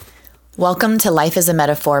Welcome to Life is a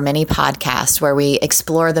Metaphor mini podcast, where we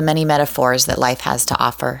explore the many metaphors that life has to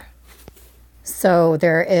offer. So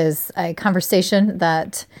there is a conversation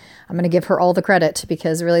that I'm going to give her all the credit,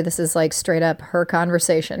 because really this is like straight up her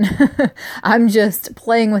conversation. I'm just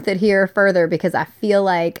playing with it here further because I feel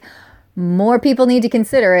like more people need to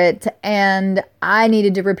consider it, and I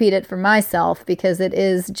needed to repeat it for myself because it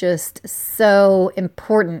is just so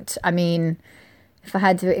important. I mean, if I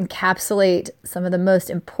had to encapsulate some of the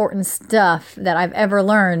most important stuff that I've ever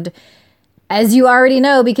learned, as you already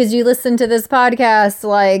know because you listen to this podcast,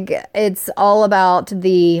 like, it's all about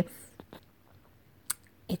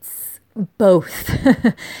it's both.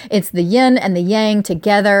 It's the yin and the yang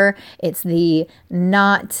together. It's the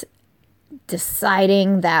not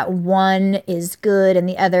deciding that one is good and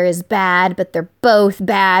the other is bad, but they're both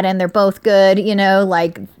bad and they're both good,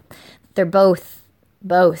 like they're both.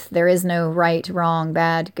 There is no right, wrong,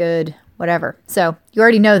 bad, good, whatever. So you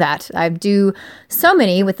already know that. I do so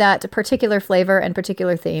many with that particular flavor and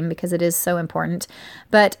particular theme because it is so important.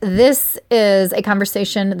 But this is a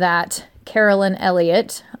conversation that Carolyn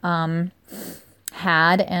Elliott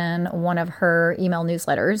had in one of her email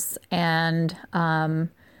newsletters, and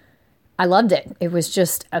I loved it. It was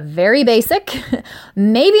just a very basic,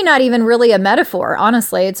 maybe not even really a metaphor.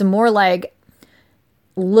 Honestly, it's more like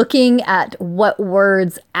looking at what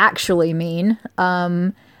words actually mean.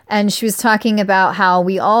 And she was talking about how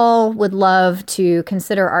we all would love to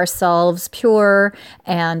consider ourselves pure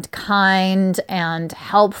and kind and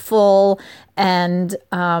helpful and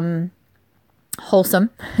wholesome.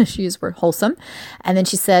 She used the word wholesome. And then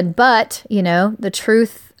she said, but, the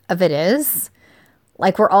truth of it is,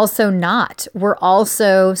 like, we're also not. We're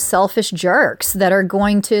also selfish jerks that are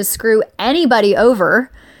going to screw anybody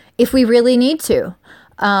over if we really need to.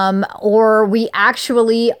 Or we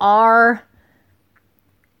actually are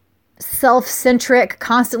self-centric,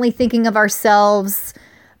 constantly thinking of ourselves,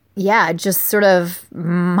 just sort of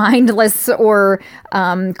mindless or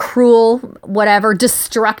cruel, whatever,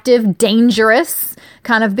 destructive, dangerous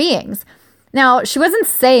kind of beings. Now, she wasn't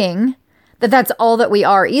saying that that's all that we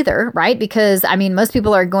are either, right? Because, most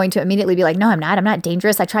people are going to immediately be like, no, I'm not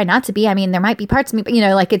dangerous. I try not to be. There might be parts of me,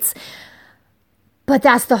 but, but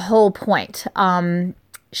that's the whole point.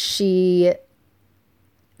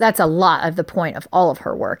 That's a lot of the point of all of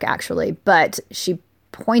her work, actually, but she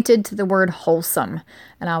pointed to the word wholesome,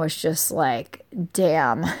 and I was just like,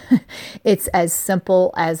 damn, it's as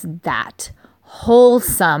simple as that.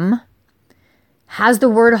 Wholesome has the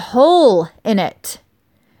word whole in it,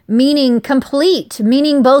 meaning complete,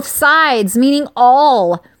 meaning both sides, meaning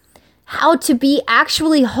all. How to be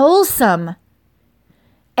actually wholesome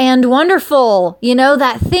and wonderful,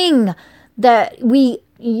 that thing that we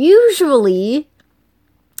usually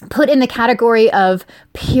put in the category of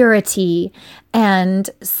purity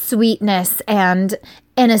and sweetness and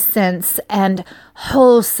innocence and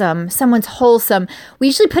wholesome. Someone's wholesome. We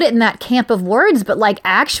usually put it in that camp of words, but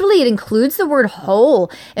actually it includes the word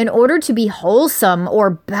whole in order to be wholesome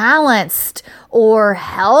or balanced or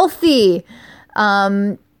healthy.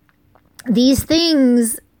 These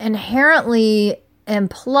things inherently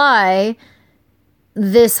imply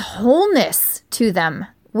this wholeness to them,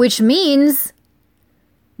 which means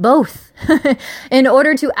both. In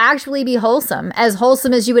order to actually be wholesome as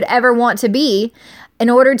you would ever want to be, in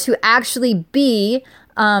order to actually be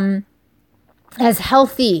as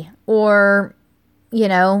healthy or,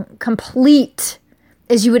 complete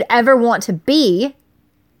as you would ever want to be,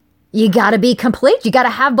 you got to be complete. You got to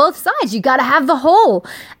have both sides. You got to have the whole.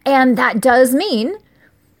 And that does mean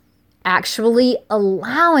actually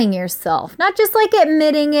allowing yourself, not just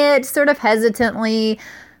admitting it sort of hesitantly,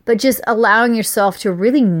 but just allowing yourself to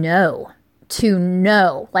really know, in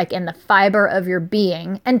the fiber of your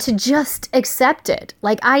being, and to just accept it.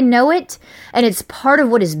 I know it, and it's part of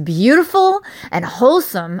what is beautiful and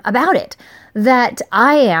wholesome about it, that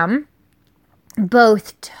I am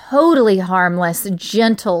both totally harmless,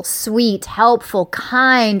 gentle, sweet, helpful,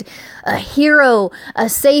 kind, a hero, a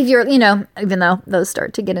savior, even though those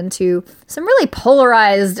start to get into some really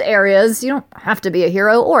polarized areas. You don't have to be a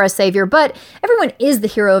hero or a savior, but everyone is the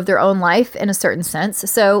hero of their own life in a certain sense.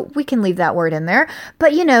 So we can leave that word in there.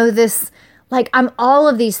 But I'm all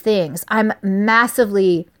of these things. I'm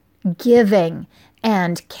massively giving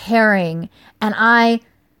and caring, and I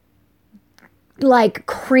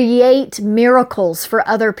create miracles for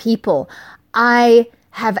other people. I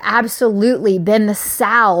have absolutely been the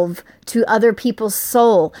salve to other people's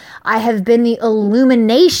soul. I have been the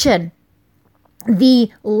illumination,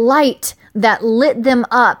 the light that lit them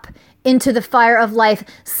up into the fire of life,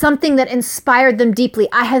 something that inspired them deeply.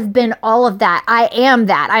 I have been all of that. I am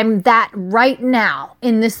that. I'm that right now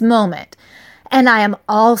in this moment. And I am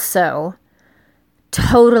also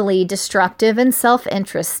totally destructive and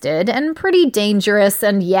self-interested and pretty dangerous.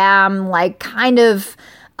 And yeah, I'm like kind of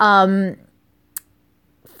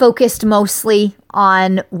focused mostly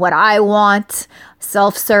on what I want,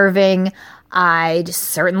 self-serving. I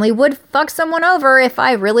certainly would fuck someone over if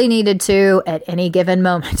I really needed to at any given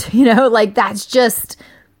moment. Like that's just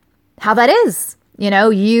how that is.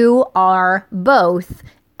 You are both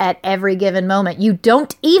at every given moment. You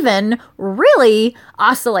don't even really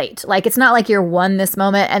oscillate. Like it's not like you're one this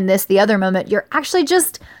moment and this the other moment. You're actually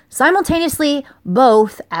just simultaneously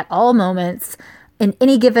both at all moments in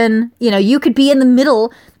any given, you could be in the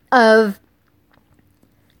middle of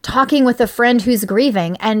talking with a friend who's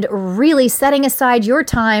grieving and really setting aside your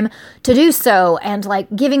time to do so and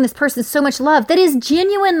like giving this person so much love that is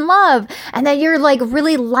genuine love and that you're like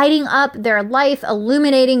really lighting up their life,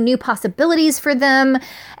 illuminating new possibilities for them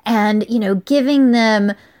and, giving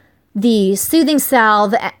them the soothing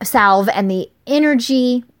salve and the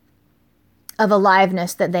energy of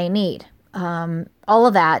aliveness that they need. All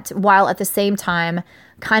of that while at the same time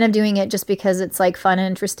kind of doing it just because it's like fun and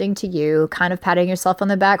interesting to you, kind of patting yourself on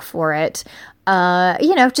the back for it,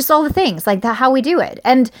 just all the things like that, how we do it.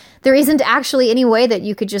 And there isn't actually any way that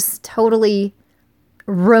you could just totally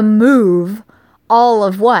remove all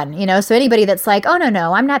of one, so anybody that's like, oh,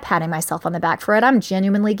 no, I'm not patting myself on the back for it. I'm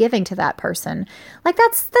genuinely giving to that person. Like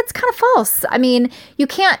that's kind of false. I mean, you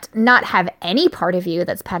can't not have any part of you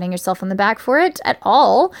that's patting yourself on the back for it at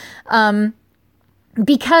all.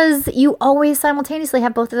 Because you always simultaneously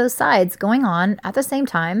have both of those sides going on at the same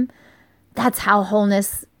time. That's how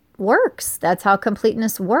wholeness works. That's how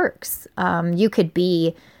completeness works. You could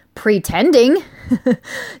be pretending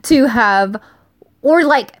to have, or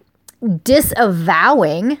like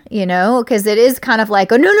disavowing, because it is kind of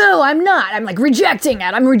like, oh, no, I'm not. I'm like rejecting it.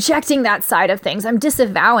 I'm rejecting that side of things. I'm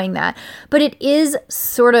disavowing that. But it is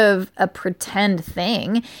sort of a pretend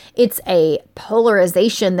thing. It's a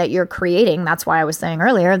polarization that you're creating. That's why I was saying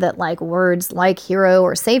earlier that like words like hero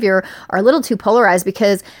or savior are a little too polarized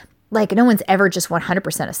because like no one's ever just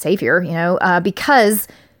 100% a savior, because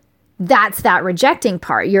that's that rejecting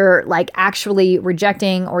part. You're like actually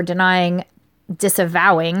rejecting or denying,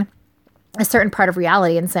 disavowing a certain part of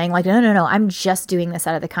reality and saying like, no, I'm just doing this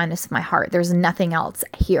out of the kindness of my heart. There's nothing else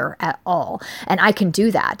here at all. And I can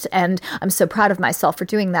do that. And I'm so proud of myself for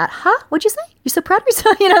doing that. Huh? What'd you say? You're so proud of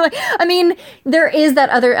yourself? There is that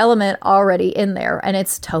other element already in there and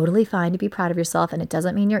it's totally fine to be proud of yourself. And it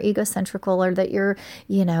doesn't mean you're egocentrical or that you're,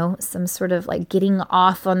 some sort of like getting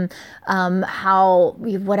off on how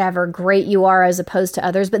whatever great you are as opposed to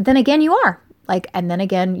others. But then again, you are and then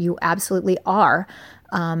again, you absolutely are,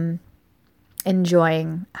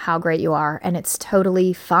 enjoying how great you are. And it's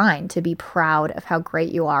totally fine to be proud of how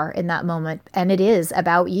great you are in that moment. And it is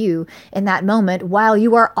about you in that moment while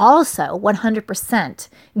you are also 100%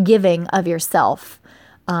 giving of yourself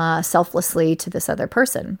selflessly to this other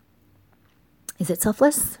person. Is it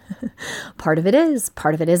selfless? Part of it is,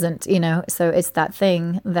 part of it isn't, so it's that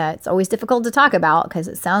thing that's always difficult to talk about because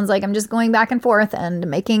it sounds like I'm just going back and forth and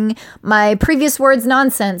making my previous words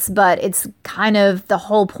nonsense, but it's kind of the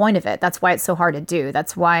whole point of it. That's why it's so hard to do.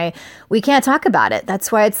 That's why we can't talk about it.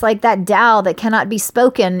 That's why it's like that Tao that cannot be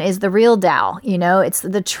spoken is the real Tao. It's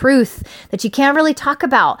the truth that you can't really talk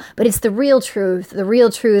about, but it's the real truth. The real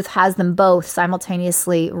truth has them both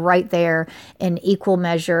simultaneously right there in equal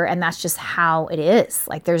measure. And that's just how it is.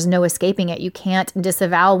 Like there's no escaping it. You can't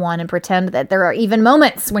disavow one and pretend that there are even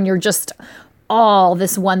moments when you're just all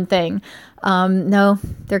this one thing. No,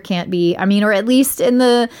 there can't be. Or at least in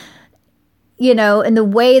the, in the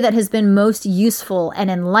way that has been most useful and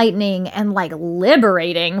enlightening and like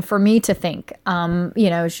liberating for me to think,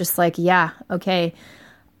 it's just like, yeah, okay,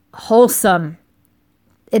 wholesome.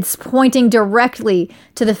 It's pointing directly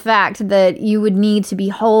to the fact that you would need to be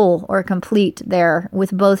whole or complete there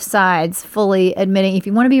with both sides, fully admitting if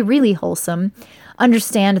you want to be really wholesome,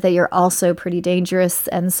 understand that you're also pretty dangerous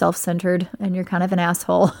and self-centered and you're kind of an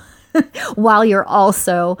asshole while you're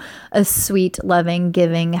also a sweet, loving,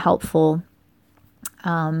 giving, helpful,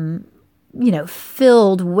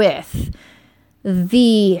 filled with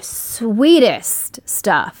the sweetest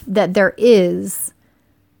stuff that there is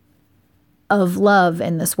of love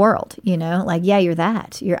in this world, yeah, you're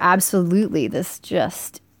that. You're absolutely this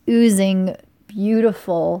just oozing,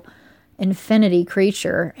 beautiful infinity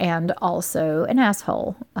creature and also an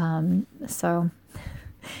asshole. So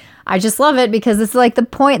I just love it because it's like the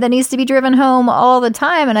point that needs to be driven home all the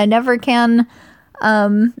time. And I never can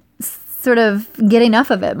sort of get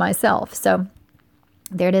enough of it myself. So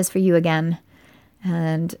there it is for you again.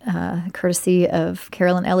 And courtesy of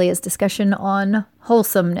Carolyn Elliott's discussion on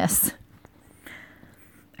wholesomeness.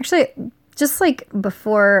 Actually, just like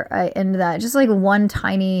before I end that, just like one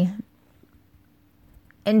tiny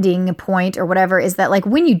ending point or whatever is that like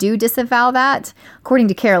when you do disavow that, according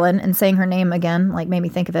to Carolyn, and saying her name again, like made me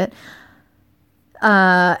think of it.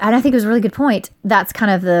 And I think it was a really good point. That's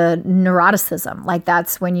kind of the neuroticism. Like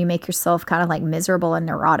that's when you make yourself kind of like miserable and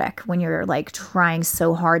neurotic, when you're like trying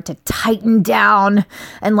so hard to tighten down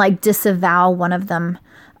and like disavow one of them.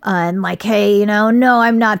 And like, hey, you know, no,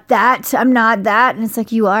 I'm not that. I'm not that. And it's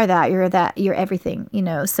like, you are that. You're that. You're everything, you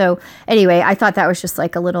know. So anyway, I thought that was just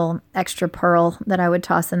like a little extra pearl that I would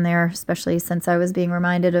toss in there, especially since I was being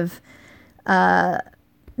reminded of the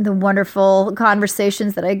wonderful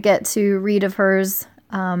conversations that I get to read of hers.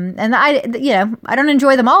 And I don't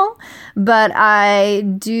enjoy them all, but I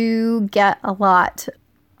do get a lot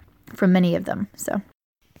from many of them. So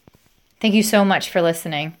thank you so much for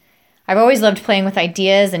listening. I've always loved playing with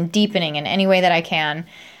ideas and deepening in any way that I can.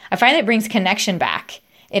 I find it brings connection back.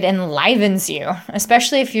 It enlivens you,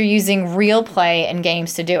 especially if you're using real play and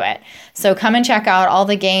games to do it. So come and check out all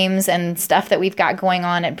the games and stuff that we've got going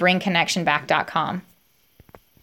on at bringconnectionback.com.